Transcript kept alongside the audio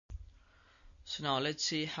So now let's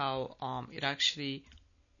see how it actually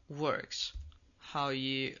works, how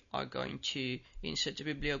you are going to insert a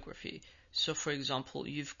bibliography. So for example,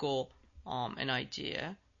 you've got an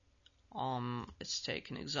idea. Let's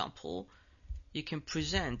take an example. You can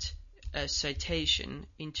present a citation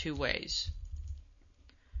in two ways.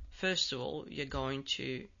 First of all, you're going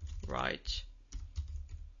to write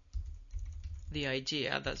the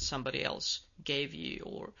idea that somebody else gave you,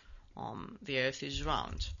 or the earth is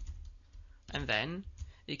round, and then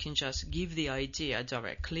you can just give the idea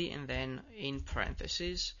directly and then in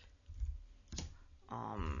parentheses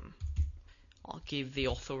I'll give the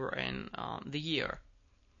author and the year.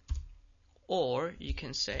 Or you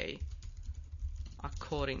can say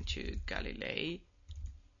according to Galilei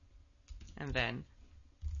and then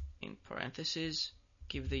in parentheses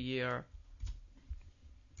give the year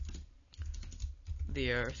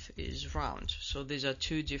the earth is round. So these are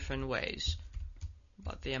two different ways,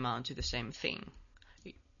 but they amount to the same thing.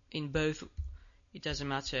 In both, it doesn't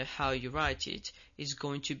matter how you write it, it's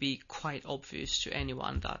going to be quite obvious to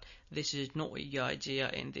anyone that this is not your idea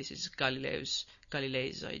and this is Galileo's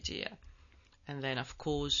idea. And then of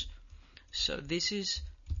course, so this is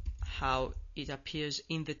how it appears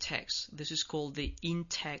in the text. This is called the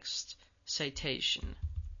in-text citation.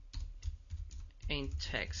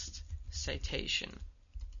 In-text citation.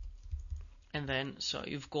 And then, so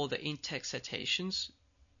you've got the in-text citations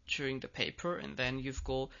during the paper, and then you've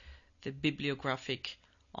got the bibliographic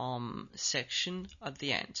section at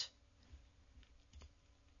the end.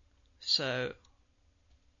 So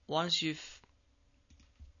once you've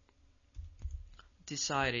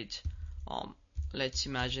decided, let's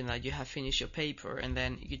imagine that you have finished your paper and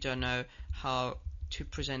then you don't know how to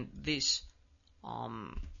present this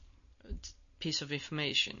piece of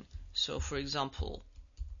information. So for example,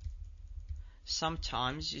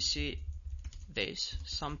 sometimes you see this,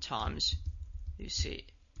 sometimes you see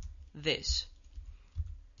this.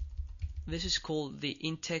 This is called the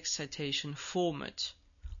in-text citation format,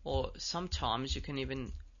 or sometimes you can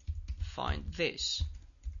even find this.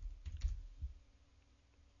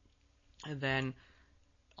 And then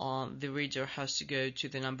the reader has to go to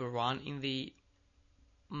the number 1 in the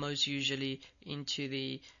most usually into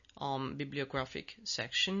the bibliographic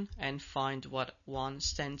section and find what 1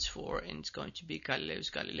 stands for, and it's going to be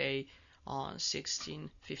Galileo's Galilei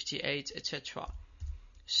 1658, etc.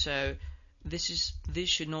 So this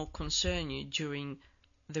should not concern you during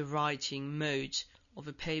the writing mode of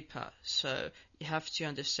a paper. So you have to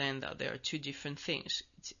understand that there are two different things.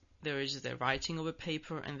 There is the writing of a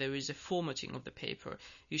paper and there is the formatting of the paper.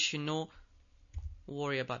 You should not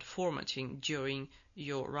worry about formatting during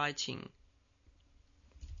your writing.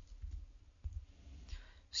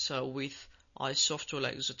 So with a software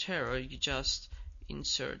like Zotero, you just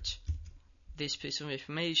insert this piece of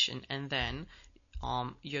information and then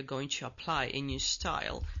you're going to apply a new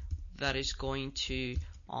style that is going to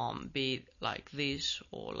be like this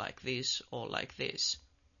or like this or like this.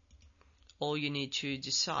 All you need to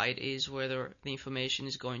decide is whether the information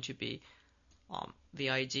is going to be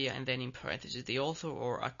the idea and then in parentheses the author,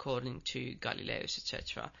 or according to Galileo's,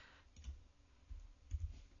 etc.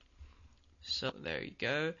 So there you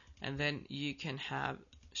go, and then you can have,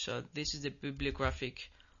 so this is the bibliographic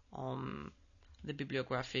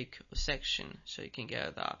section. So you can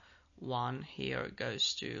get that one here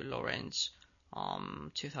goes to Lawrence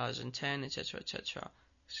 2010, etc., etc.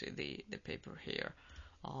 See the paper here.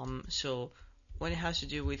 So when it has to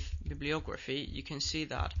do with bibliography, you can see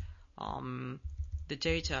that the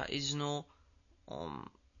data is not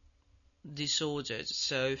disordered.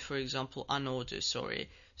 So for example, unordered, sorry.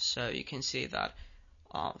 So you can see that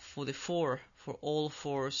for all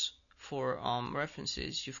four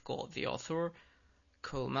references, you've got the author,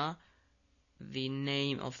 comma, the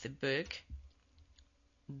name of the book,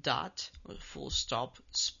 dot, or full stop,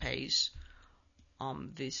 space.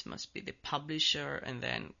 This must be the publisher, and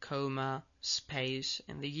then comma, space,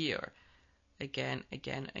 and the year. Again,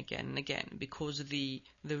 because the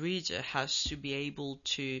reader has to be able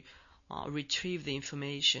to retrieve the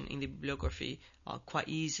information in the bibliography quite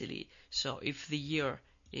easily. So if the year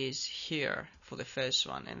is here for the first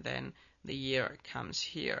one, and then the year comes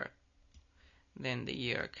here, then the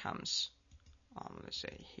year comes, let's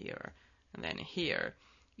say here, and then here,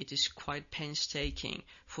 it is quite painstaking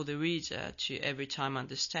for the reader to every time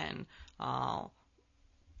understand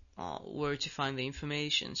where to find the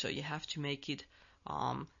information. So you have to make it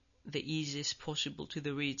the easiest possible to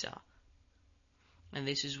the reader. And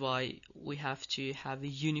this is why we have to have a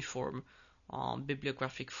uniform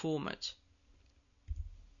bibliographic format.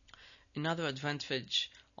 Another advantage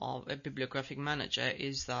of a bibliographic manager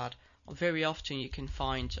is that very often you can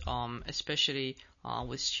find, especially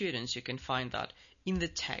with students, you can find that in the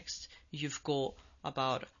text you've got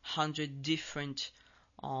about 100 different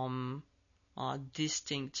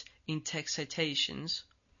distinct in-text citations.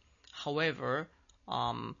 However,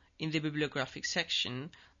 in the bibliographic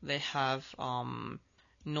section, they have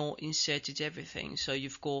not inserted everything. So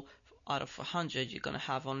you've got, out of 100, you're going to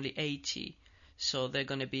have only 80. So they're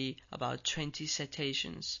going to be about 20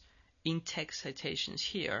 citations, in-text citations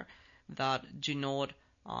here, that do not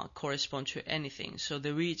correspond to anything. So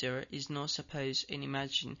the reader is not supposed, and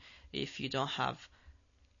imagine if you don't have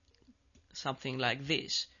something like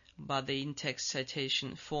this, but the in-text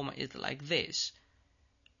citation format is like this,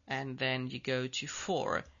 and then you go to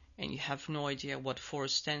 4 and you have no idea what 4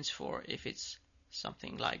 stands for if it's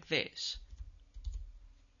something like this.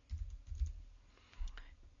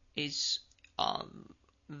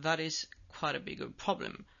 That is quite a bigger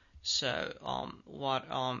problem. So what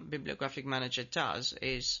Bibliographic Manager does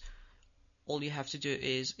is, all you have to do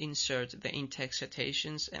is insert the in-text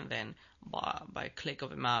citations, and then by click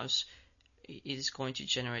of a mouse it is going to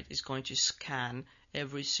generate, it's going to scan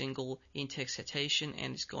every single in-text citation,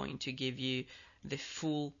 and it's going to give you the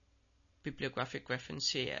full bibliographic reference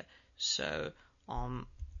here. So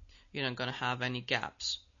you're not going to have any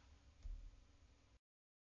gaps.